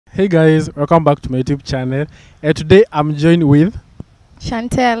Hey guys, welcome back to my YouTube channel. And today I'm joined with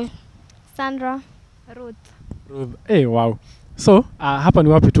Chantel, Sandra, Ruth, Ruth. Hey, wow. So, hapa ni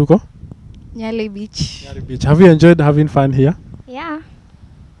wapi tuko? Nyali Beach. Nyali Beach. Have you enjoyed having fun here? yeah.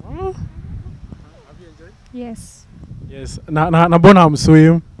 Oh. Have you enjoyed? Yes. Yes. Na bona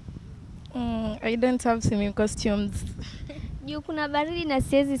swim. I don't have swimming costumes. Juu kuna baridi na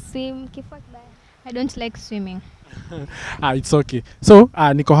siwezi swim, kifua kibaya. I don't like swimming. It's okay. So,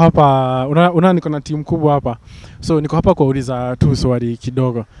 niko hapa, una niko na team kubwa hapa. So, niko hapa kuuliza tu swali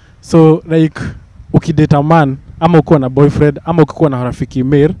kidogo. So, like, ukidate man, ama ukiwa na boyfriend, ama ukiwa na rafiki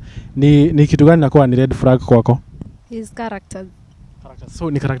male, ni kitu gani inakuwa ni red flag kwako? His character.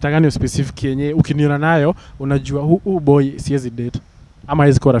 So, ni character gani specific yenye ukiniona nayo, unajua huu boy siwezi date, ama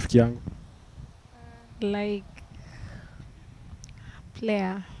hawezi kuwa rafiki yangu? Like,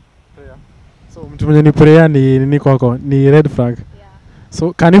 player. So, mtu mwenye ni player ni nini kwako? Ni red flag. Yeah.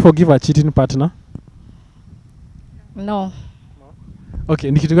 So, can you forgive a cheating partner? No.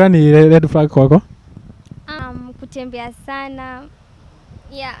 Okay, ni kitu gani red flag kwako? Kutembea sana.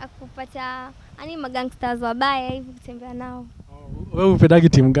 Yeah, kupata ani magangsters wabaya hivi kutembea nao. Wewe upendagi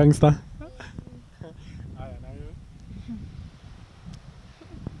team gangster?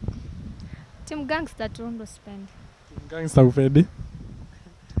 Team gangster tu ndo spend. Team gangster upendi?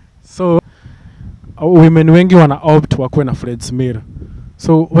 So, women wengi wana opt wakuwe na friends male.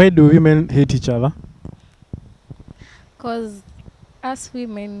 So, why do women hate each other? Because us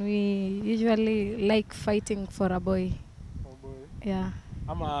women, we usually like fighting for a boy. Oh boy. Yeah.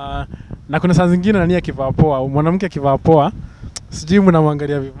 Ama na kuna saa zingine nani akivaa poa, mwanamke akivaa poa, sijui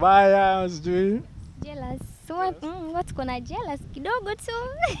mnamwangalia vibaya, sijui Jealous. So, watu kuna jealous kidogo tu.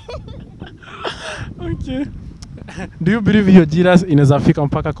 Okay. Do you believe your jealous inaweza fika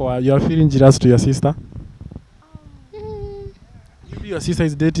mpaka kwa you are feeling jealous to your sister? Maybe your sister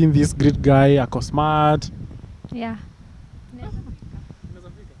is dating this great guy, ako smart. Yeah.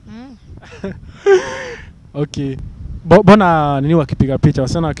 Okay. Bona nini wakipiga picha,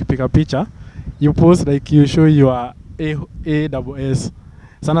 wasichana wakipiga picha, you post like you show your AWS.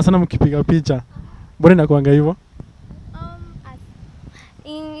 Sana sana mkipiga picha. Mbona inakuanga hivyo?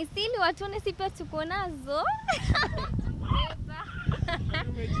 Sili watu si pia tuko nazo.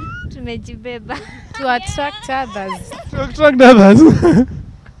 Tumejibeba. To attract others. To attract others.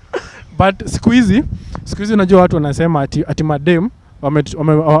 But siku hizi unajua watu wanasema ati madem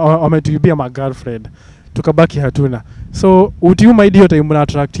wametuibia ma girlfriend. Tukabaki hatuna. So utiuma hiyo time mna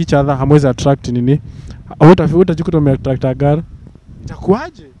attract each other, hamwezi attract nini? Utajikuta ume attract a girl.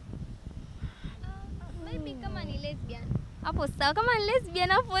 Itakuaje? Maybe kama ni lesbian. Hapo sawa, kama ni lesbian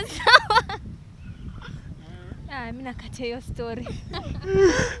hapo sawa. Mimi nakata hiyo story.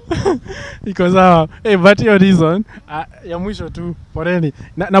 Iko sawa. Hey, but your reason ya mwisho tu poreni.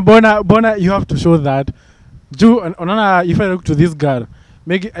 Na bona you have to show that. Juu unaona, if I look to this girl,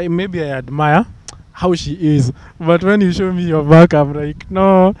 maybe I admire how she is, but when you show me your back I'm like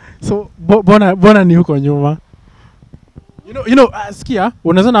no. So bona ni huko nyuma. You know, sikia,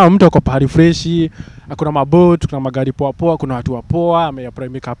 unaweza na mtu ako pahali freshi, kuna maboat, kuna magari poa poa, kuna watu wa poa, ameapply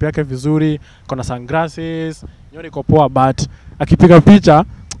makeup yake vizuri, kuna sunglasses, nywele iko poa, but akipiga picha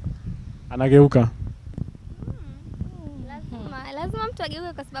anageuka. Lazima mtu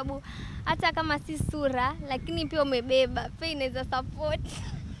ageuke kwa sababu hata kama si sura lakini pia umebeba, pia inaweza support.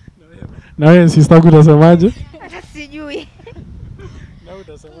 Na wewe sister yako utasemaje? Hata sijui. Na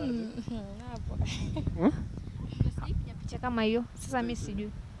utasemaje? Hapo. Picha kama hiyo. Sasa mimi sijui.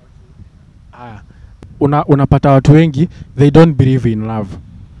 Unapata watu wengi they don't believe in love.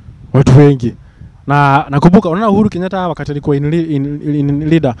 Watu wengi. Na nakumbuka unaona Uhuru Kenyatta wakati alikuwa in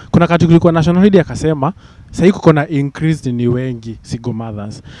leader, kuna wakati kulikuwa national leader akasema sasa kuko na increased ni wengi single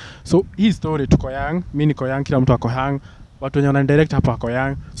mothers. So hii story tuko young, mimi niko young, kila mtu ako young, watu wenye wana direct hapa ako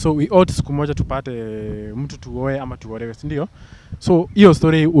young. So we ought siku moja tupate mtu tuoe ama tuolewe, si ndio? So hiyo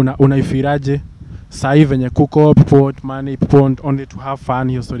story unaifiraje? Sasa hivi venye kuko people want money, people want only to have fun,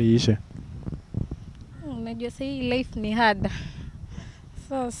 hiyo story ishe. Unajua sasa hii life ni hard.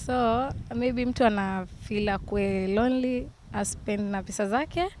 So maybe mtu ana feel kwe lonely, spend na pesa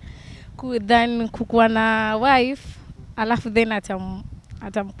zake, then kukuwa na wife, alafu then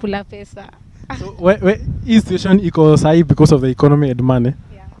atamkula pesa. So hii situation iko sahi because of the economy and money.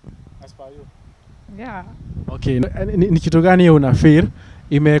 Yeah. As per you. Yeah. Okay, ni kitu gani una feel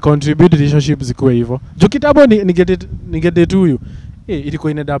ime contribute relationships zikuwe hivyo? Jo kitambo ni get huyu.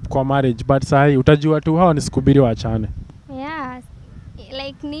 Ilikuwa ina up kwa marriage, but sahi utajua tu hao ni sikubiri waachane. Yeah.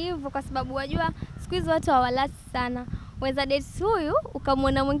 Like ni hivyo kwa sababu wajua siku hizo watu hawalasi sana. Weza date huyu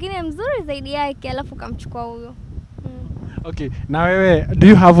ukamwona mwingine mzuri zaidi yake alafu ukamchukua huyo. Okay, na wewe, do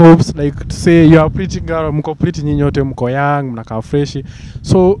you have hopes like to say you are pretty girl, mko pretty nyinyi wote mko young, mnakaa fresh.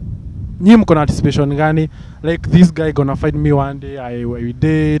 So nyinyi mko na anticipation gani? Like this guy gonna find me one day, I will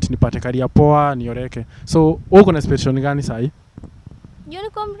date, nipate career poa, nioreke. So uko na anticipation gani sahi? Juu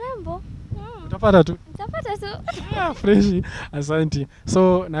niko mrembo. Utapata tu. Utapata tu. Yeah, fresh. Asante.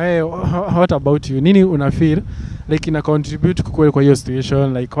 So na wewe, what about you? Nini una feel like ina contribute kwa hiyo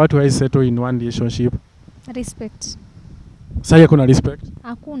situation, like watu why settle in one relationship? Respect. Sahi kuna respect?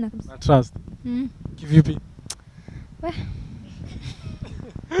 Hakuna kabisa. Na trust. Kivipi? We.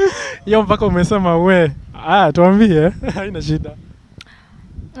 Hiyo mpaka umesema we. Tuambie. Haina shida.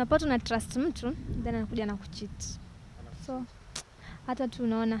 Unapata una trust mtu then anakuja na kucheat. So hata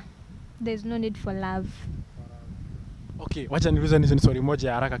tunaona there's no need for love. Okay, wacha niulize ni story moja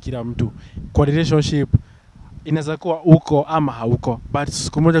ya haraka kila mtu. Kwa relationship inaweza kuwa uko ama hauko, but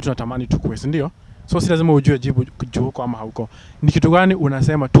siku moja tunatamani tukue, si ndio? So si lazima ujue jibu juu uko ama hauko. Ni kitu gani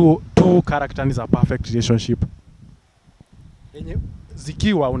unasema two characters are perfect relationship? Yenye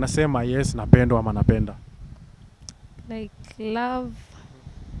zikiwa unasema yes napenda ama napenda. Like love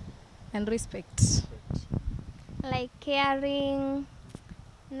and respect. Like caring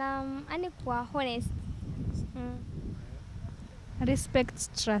na ani kuwa honest.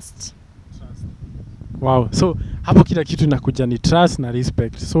 Respect, trust. Wow, so hapo kila kitu inakuja ni trust na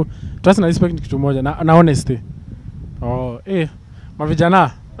respect. So trust na respect ni kitu moja na honesty.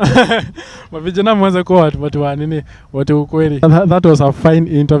 Mavijana. Mavijana mwanza kwa watu wa nini? Watu ukweli. That was a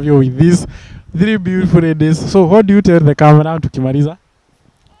fine interview with these 3 beautiful ladies. So what do you tell the camera tukimaliza?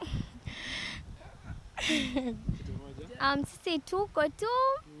 Sisi tuko tu.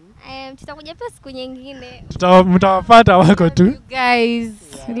 Tutakuja pia siku nyingine. Mtawapata wako tu. You guys,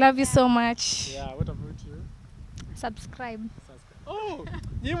 love you so much. Yeah, what about you? Subscribe.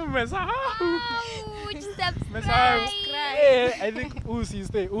 Nyinyi mmesahau. Subscribe. I think who si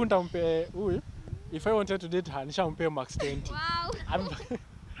stay. Ndampe huyu. If I wanted to date her, nishampe max 20. Wow.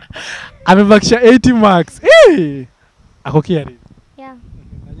 Amebakisha 80 marks. Ako kiari. Yeah.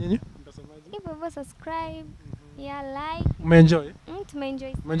 Na nyinyi? Mtasemaje? Hivyo subscribe. Yeah, like. Umeenjoy?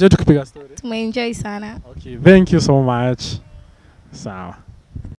 Tumeenjoy. Umeenjoy tukipiga story? Tumeenjoy sana. Okay, thank you so much. Sawa.